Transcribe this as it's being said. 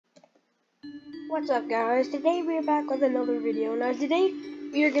What's up, guys? Today we are back with another video. Now today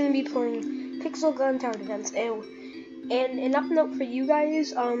we are going to be playing Pixel Gun Tower Defense. And an up note for you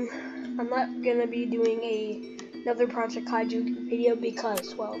guys, I'm not going to be doing another Project Kaiju video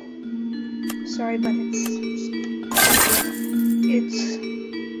because, well, sorry, but so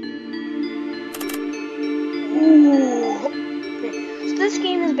this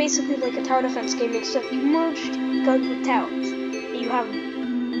game is basically like a tower defense game, except you merged guns with towers. You have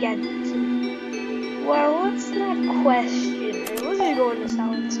gadgets. Well, let's not question it. Let's just go into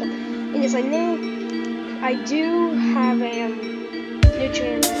silence. So, yes, I know I do have a new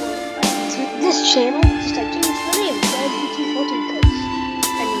channel. This channel, just I changed the name to LBT14 because,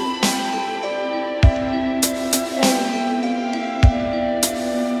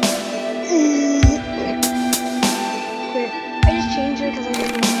 I just changed it because I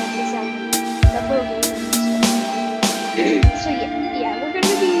didn't want this that little game. So yeah, we're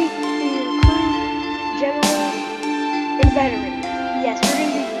gonna be general and veteran. Yes, we're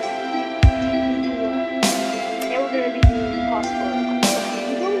gonna be doing impossible.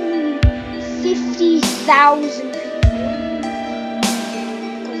 We don't need 50,000 people.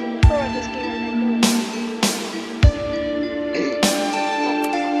 Because I'm a pro at this game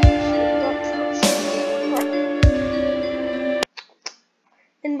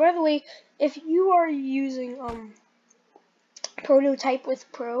and by the way, if you are using Prototype with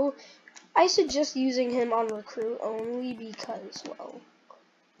Pro, I suggest using him on Recruit only because, well,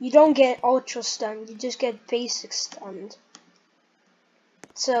 you don't get Ultra Stunned, you just get Basic Stunned.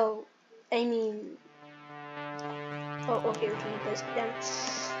 So, I mean, okay, we can put this down.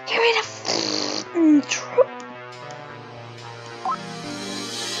 Get rid of intro.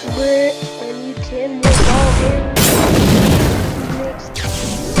 And you can move all here.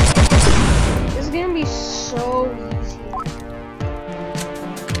 This is gonna be so easy.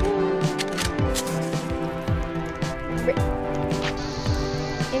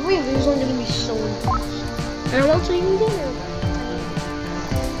 If we lose, I'm gonna be so impressed. And I'm also even dinner.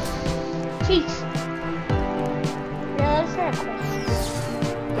 Cheeks. Yeah, that's fair question.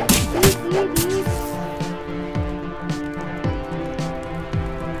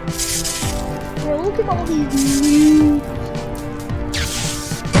 Bro, look at all these new.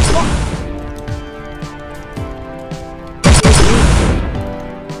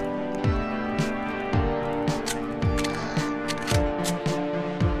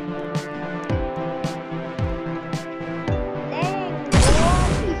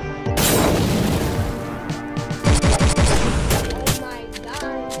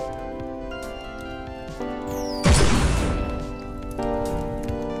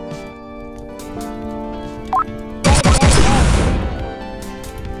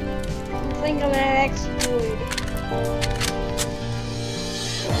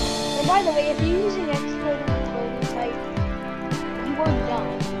 And by the way, if you're using exploit with Prototype, you are dumb.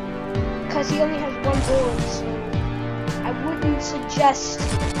 Because he only has one bullet, so I wouldn't suggest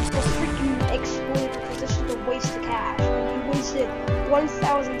the freaking exploit because this is a waste of cash. He wasted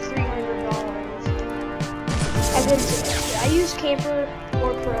 $1,300. I didn't suggest it. I use Camper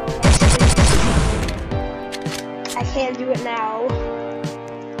or Pro. I can't do it now.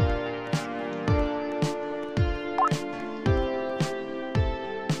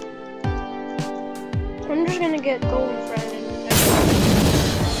 I'm just gonna get Golden Friend.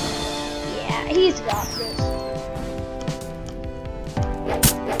 Yeah, he's got this.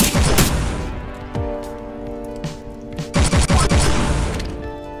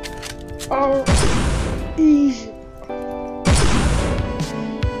 Oh, easy.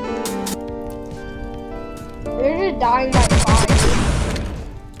 They're just dying by fire.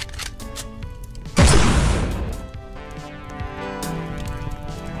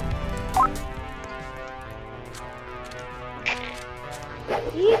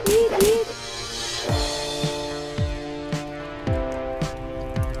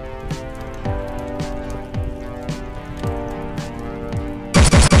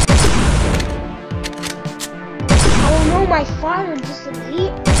 Oh no, my fire just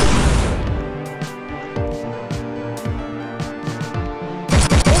hit.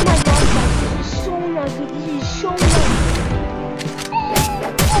 Oh my god, guys, this is so not good. This is so not good.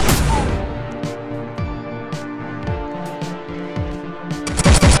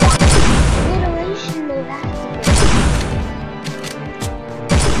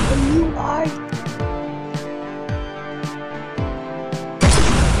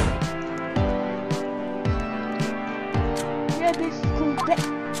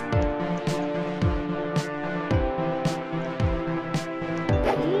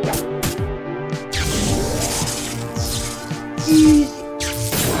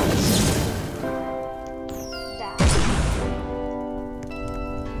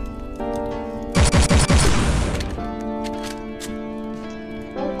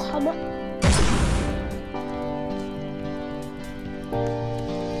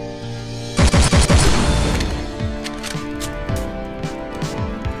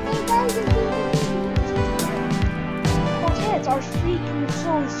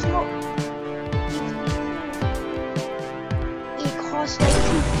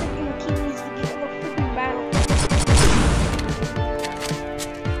 too freaking keys to get on the freaking battlefield.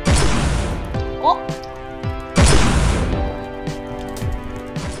 Oh!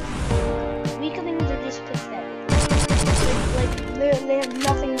 Weaklings are just pathetic. Like they have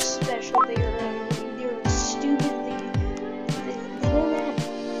nothing special. They're stupid. They don't matter.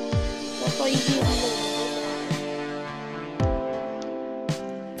 That's all you do.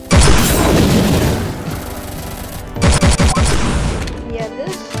 Yeah,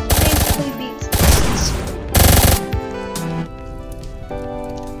 this basically beats this.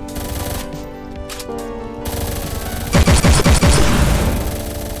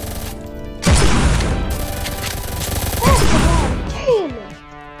 Oh, God damn it!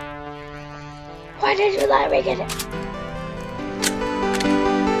 Why did you let me get it?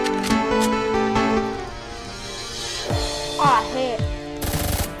 Ah, hell.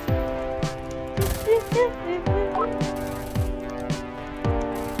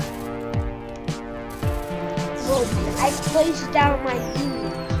 I placed down my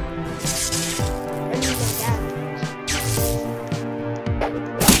food. I need my damage.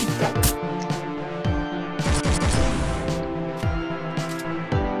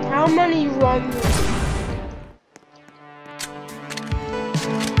 How many runs?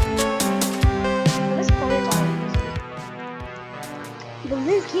 Let's play it on. But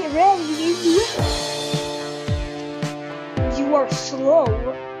let's get ready. You are slow.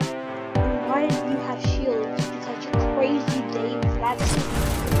 Why do you have shields? Because you're crazy, Dave. That's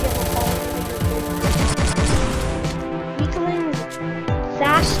Weaklings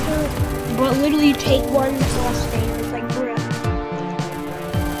faster, but literally take one plus damage. It's like bruh.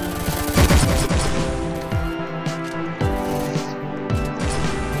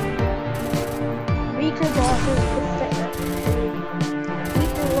 Weaker bosses pathetic.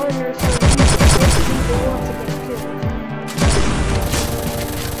 Weaker learners are basically the ones that get killed.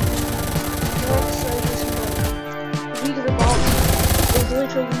 Weaker boss is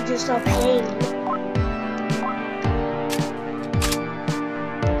literally just a pain.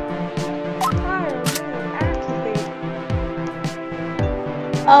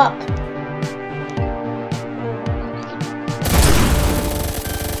 Up.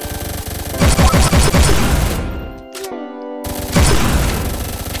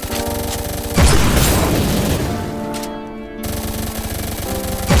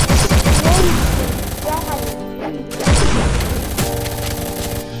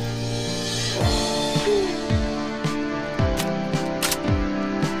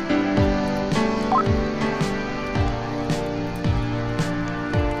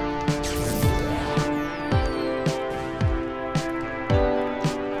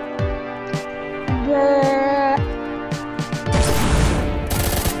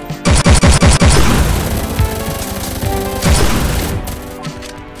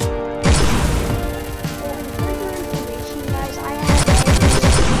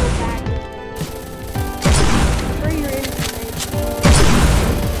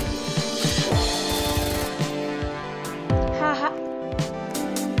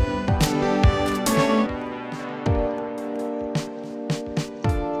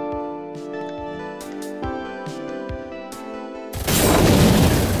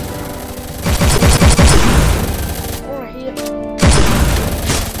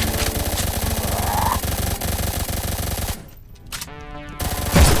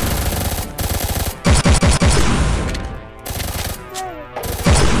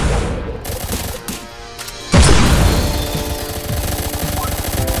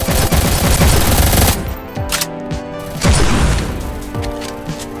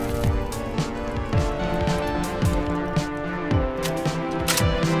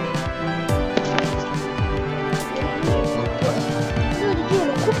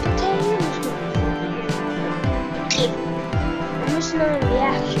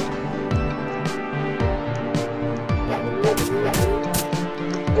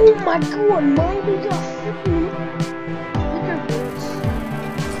 Oh my god, man, we got freaking bigger boots.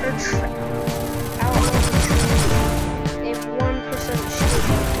 Or I don't know if they have 1% shield.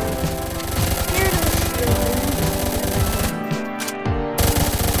 Here those shields.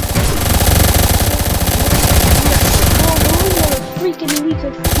 Freaking we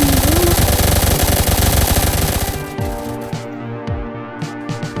could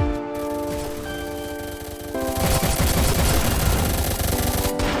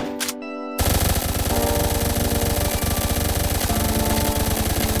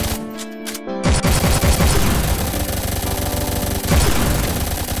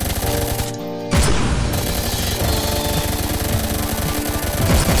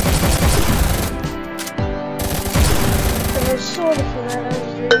sorry for that.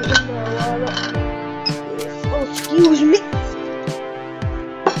 Oh, excuse me.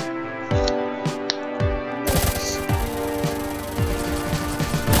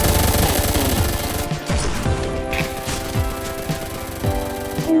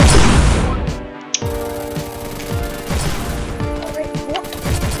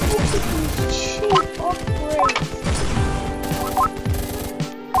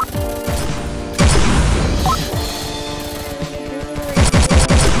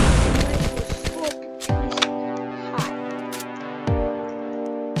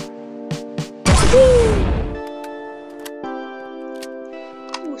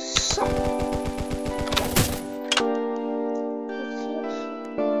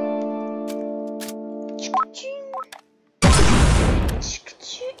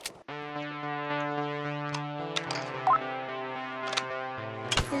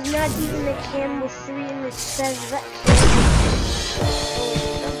 There's not even a cam with 3 and it says that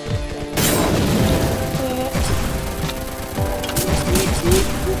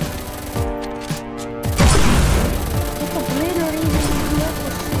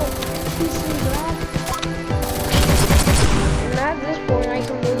and at this point I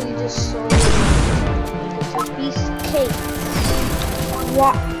can literally just solve it's a piece of cake.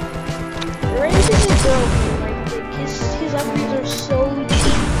 What? The range isn't broken, like his upgrades are so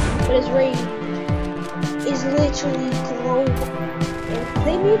cheap, but his range is literally global. And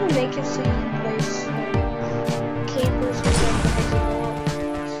they need to make it so you place cables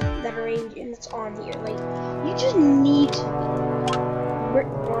that range and it's on here. Like, you just need to where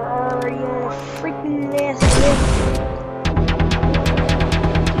are you on a freaking nasty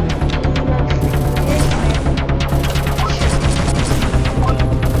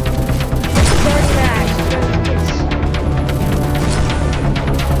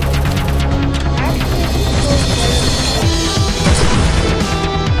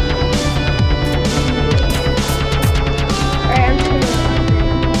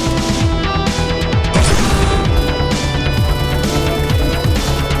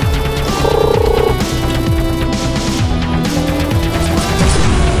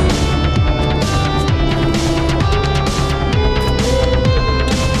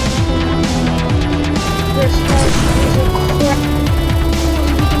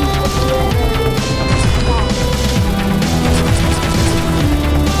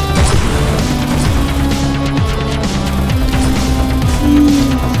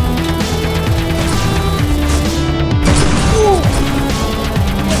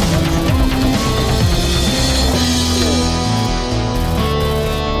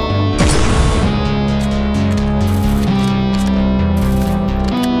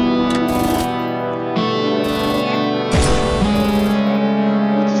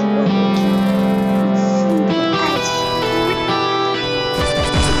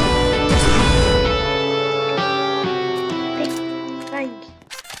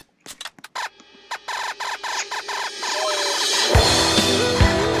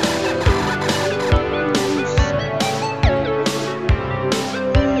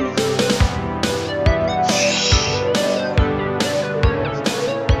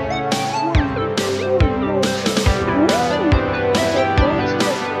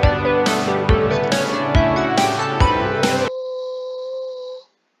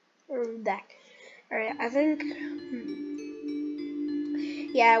back. Alright, I think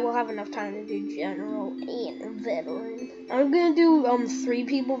yeah, we'll have enough time to do general and veteran. I'm gonna do 3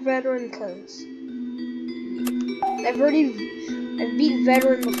 people veteran because I've beat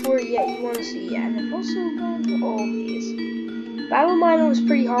veteran before, yet you wanna see, yeah, and I've also done all these. Battle Miner was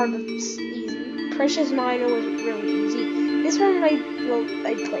pretty hard, but it's easy. Precious Miner was really easy. This one I'd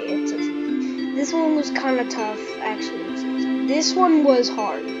play it, so this one was kinda tough, actually it was easy. This one was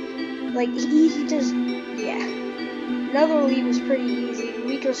hard. Like, he just, yeah. Another Elite was pretty easy.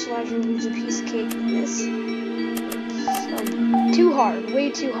 Rico Slasher was a piece of cake. This was too hard, way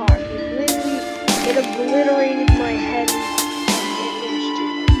too hard. It obliterated my head.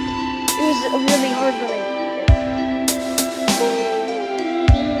 It was really hard, but I beat it.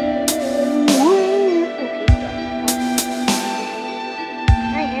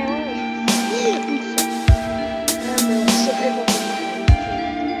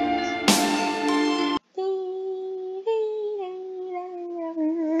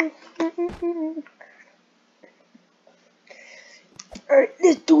 Alright,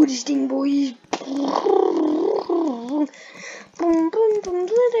 let's do this thing, boys.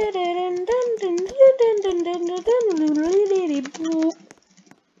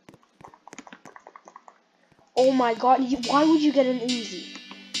 Oh my god, why would you get an Uzi?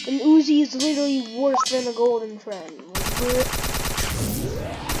 An Uzi is literally worse than a golden friend.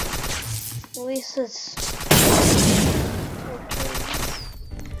 least it's...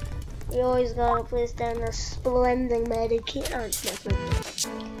 We always gotta place down a splendid medicine.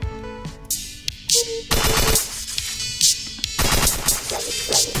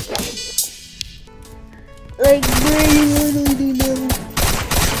 Like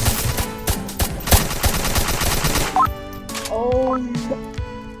oh my,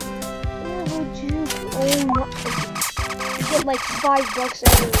 what would you, oh my, you get like $5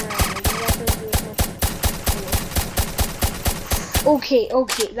 every round. Okay,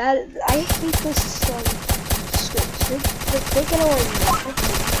 that, I hate this script. They can only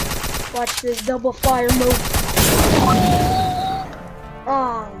watch this double fire mode.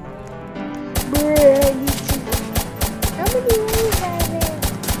 Oh, bruh, I need to, how many rooms are there?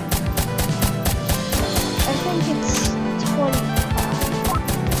 I think it's 25.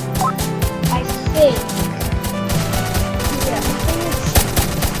 I think. Yeah, I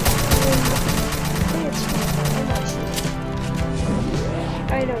think it's 25. I'm not sure.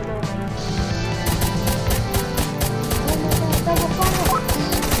 I don't know. Oh my god, double fire!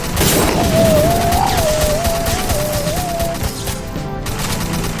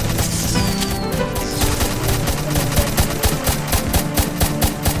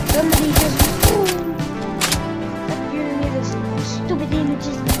 Somebody just appeared me this stupid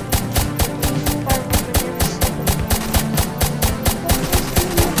images.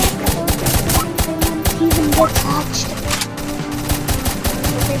 Even get touched.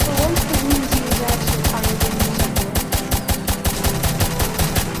 Okay, so once the Uzi is actually targeting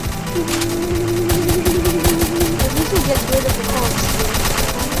at least we get rid of the constant.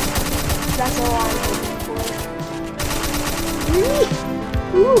 That's all I'm looking for.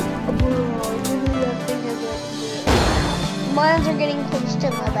 Ooh, mines are getting close to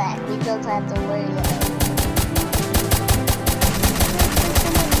my back. We don't have to worry about it.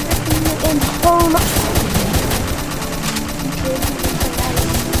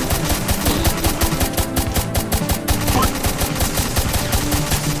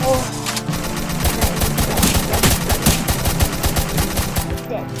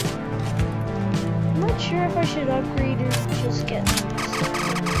 I'm not sure if I should upgrade or just get this.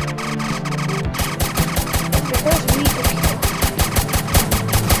 The first week of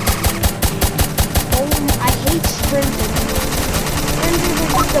I hate sprinting. Sprinting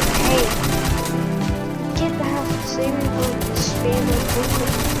is just a pain. You get to have the same word to spam and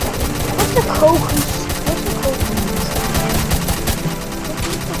what's the Koku? What's the Koku?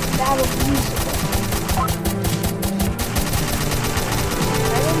 What's the battle music?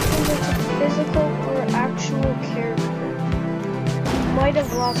 Physical or actual character. You might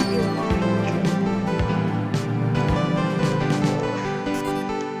have lost your mind.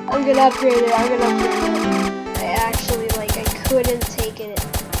 I'm gonna upgrade it. I actually, like, I couldn't take it. I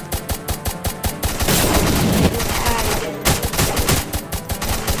just had it.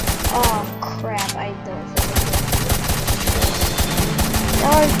 Oh crap, I don't think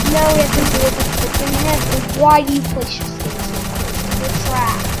now we have to do it with the freaking head. Why do you place your things so close to the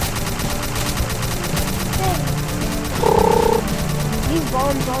track? These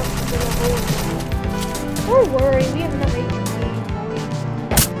bombs aren't gonna hold. Don't worry, we have enough HP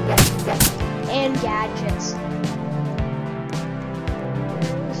and gadgets.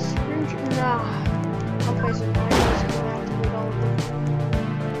 Nah, I'll play some more. I'm gonna have to read all of them.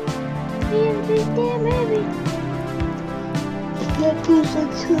 Damn, baby. That goes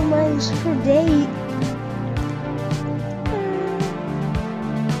like 2 miles per day.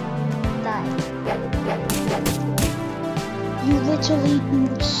 You literally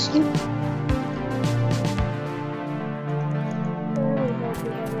scoop. I really hope we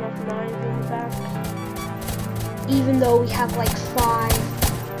have enough mines in the back. Even though we have like 5.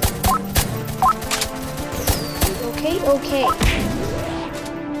 Okay.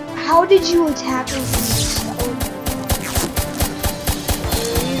 How did you attack me from the stone?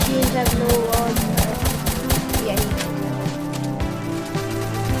 These games have no log. Yeah,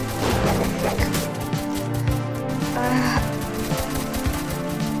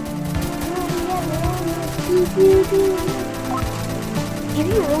 if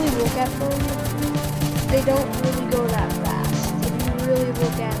you really look at them, they don't really go that fast. If you really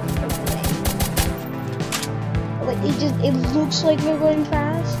look at them from the way. Like, it looks like they're going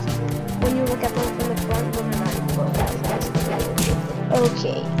fast when you look at them from the front, but they're not going that fast.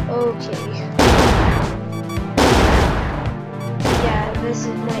 Okay. Yeah, this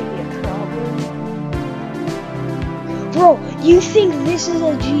might be a problem. Bro, you think this is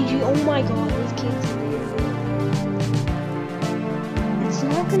a GG? Oh my god, this game's amazing. It's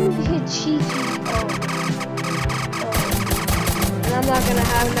not gonna be a cheeky. And I'm not gonna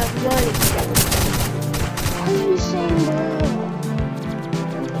have enough money. Why are you saying that?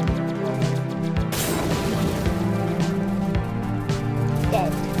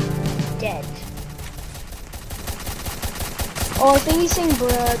 Dead. Oh, I think he's saying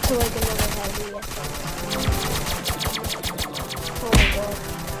bruh to like another heavy. Oh my god.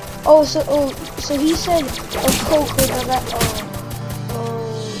 Oh, so he said a coke with that.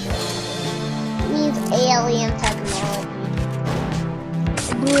 Means alien technology.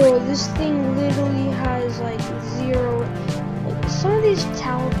 Bro, this thing literally has like zero. Like, some of these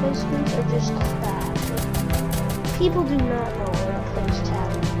talent placements are just crap. Like, people do not know where to place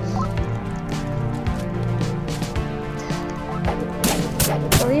talents.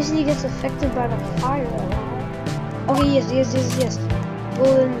 At least he gets affected by the fire a lot. Okay, yes.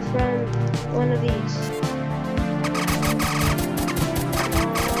 Golden from one of these.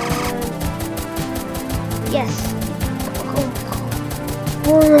 Yes.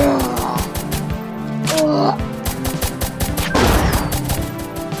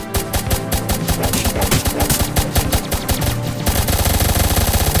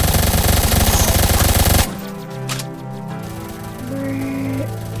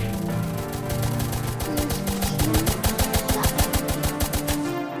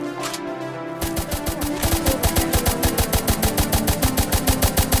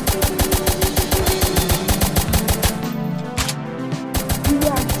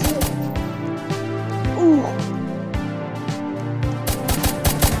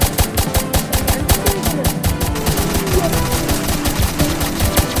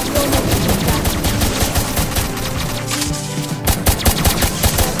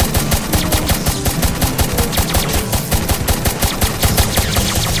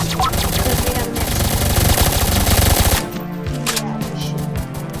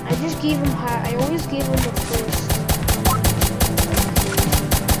 Gave him high. I always gave him the first.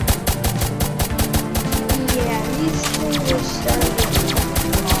 Yeah, these things are starting.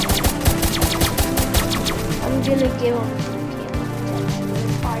 I'm gonna give him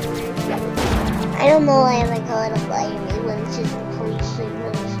fire rate. I don't know why I like how it'll fire me when it's just increasing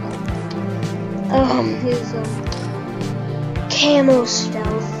really slow. His camo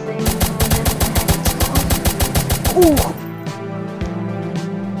stealth thing. Ooh.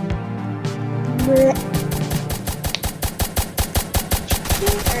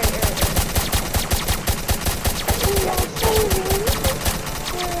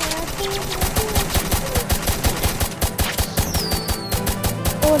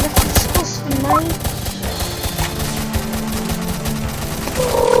 Oh, that's supposed to be mine.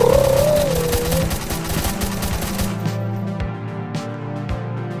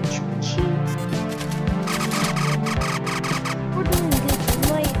 We're doing good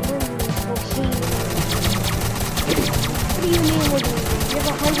tonight. We're okay. What do you mean we're doing good? You have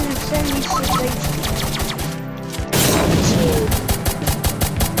 176 HP.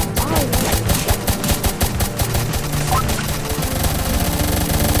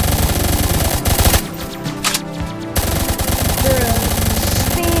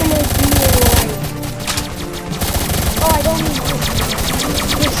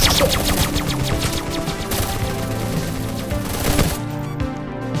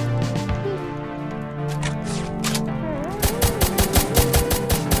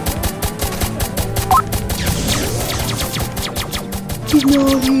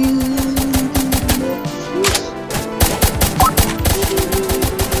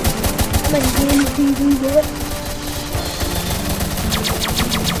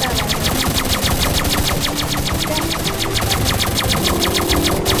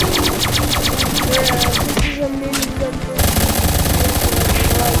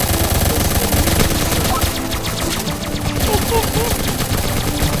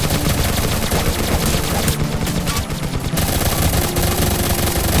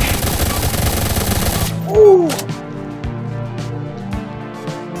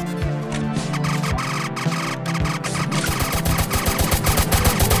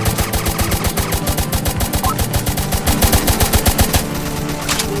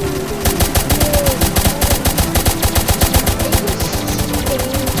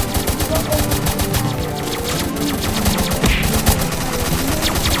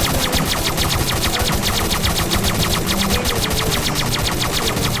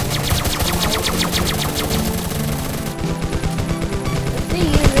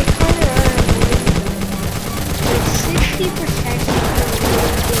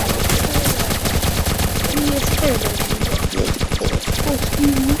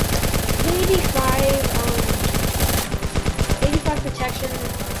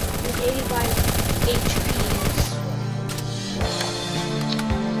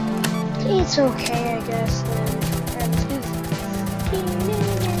 It's okay, I guess, then.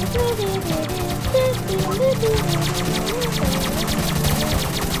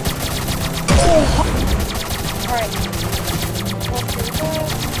 Alright.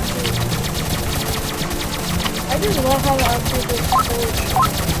 I just love how the arcade is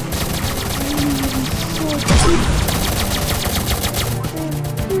so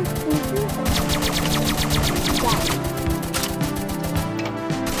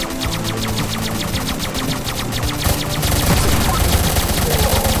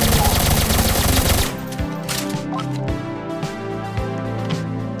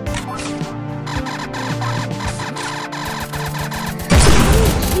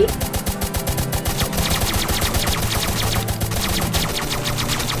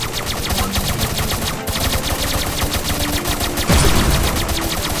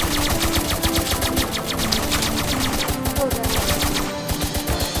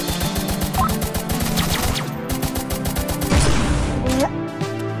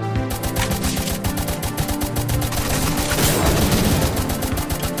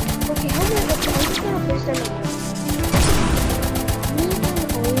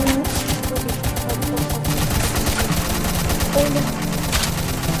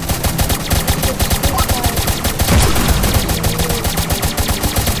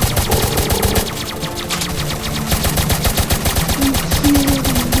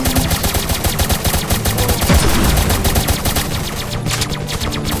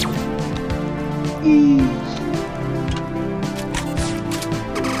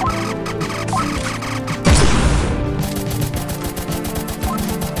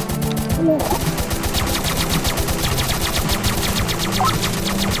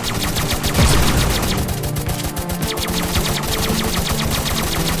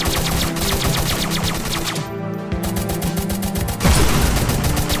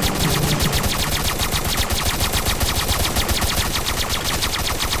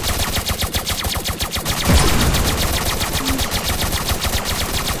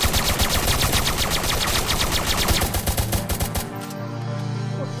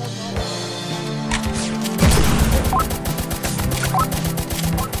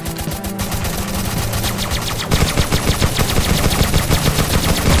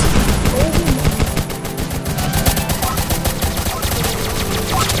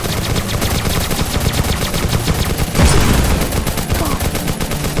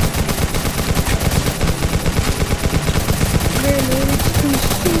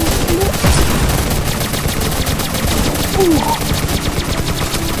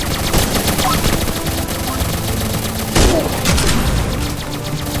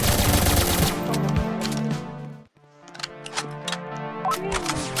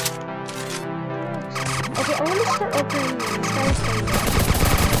Okay, I want to start opening skyscrapers.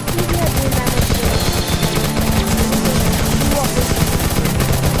 Maybe I do manage to do all this.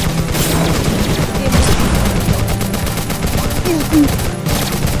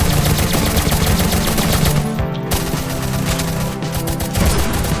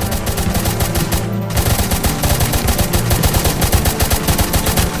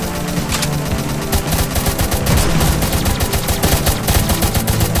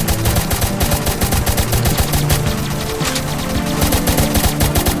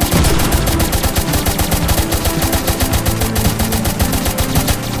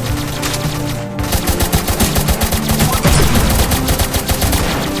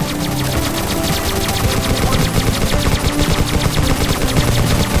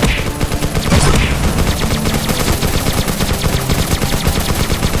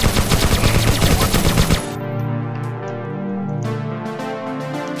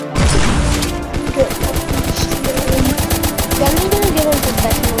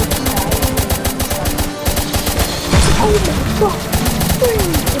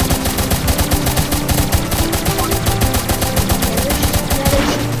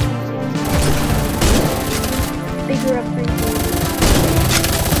 Bigger upgrade.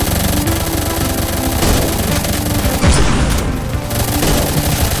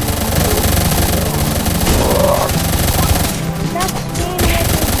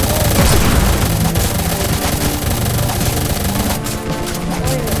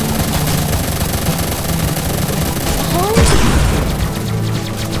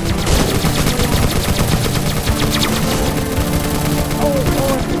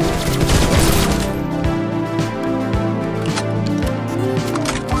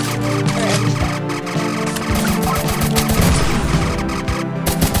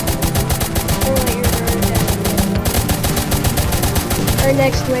 Our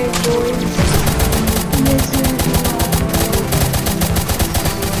next wave, boys.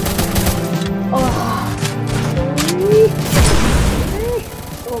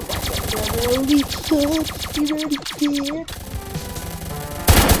 He's already dead.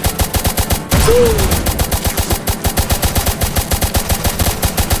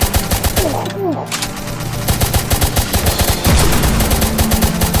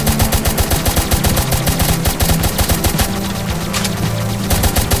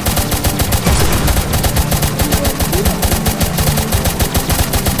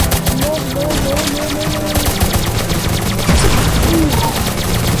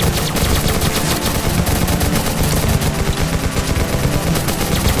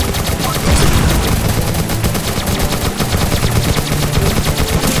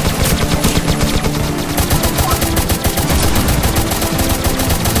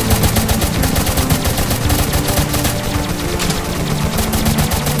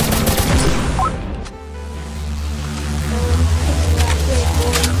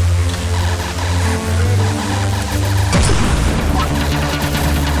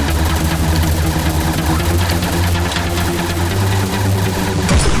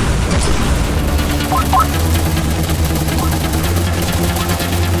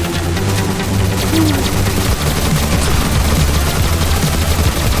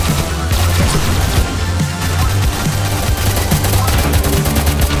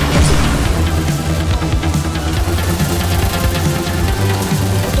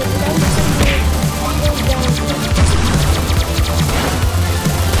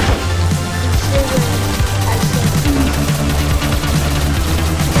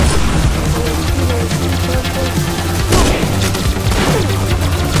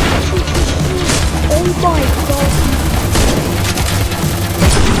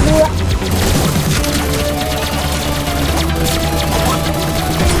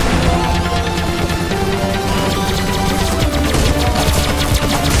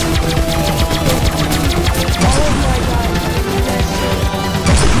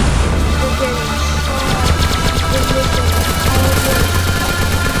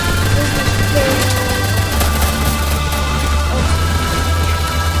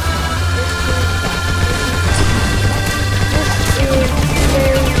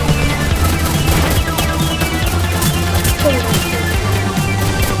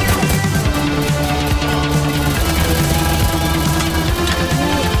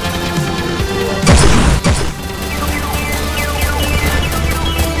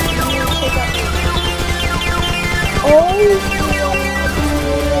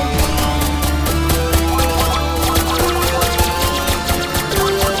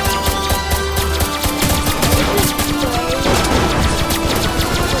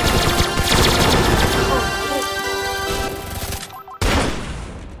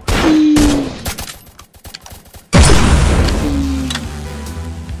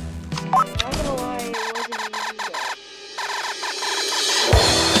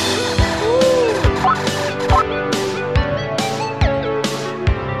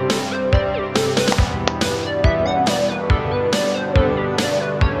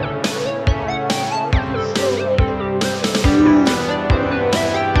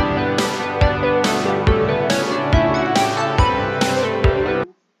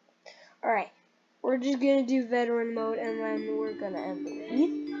 We're just gonna do veteran mode, and then we're gonna end the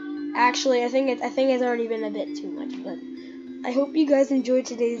video. Actually, I think it's already been a bit too much, but I hope you guys enjoyed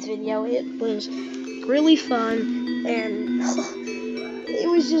today's video. It was really fun, and it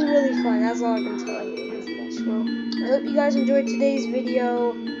was just really fun. That's all I can tell you. So I hope you guys enjoyed today's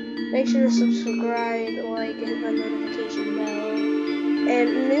video. Make sure to subscribe, like, and hit the notification bell.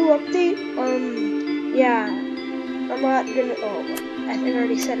 And new update. Yeah, I'm not gonna. Oh, I think I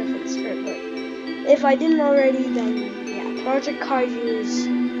already said it from the start, but if I didn't already, then yeah, Project Kaiju's.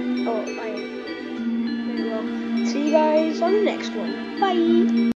 Oh, there you go. See you guys on the next one. Bye.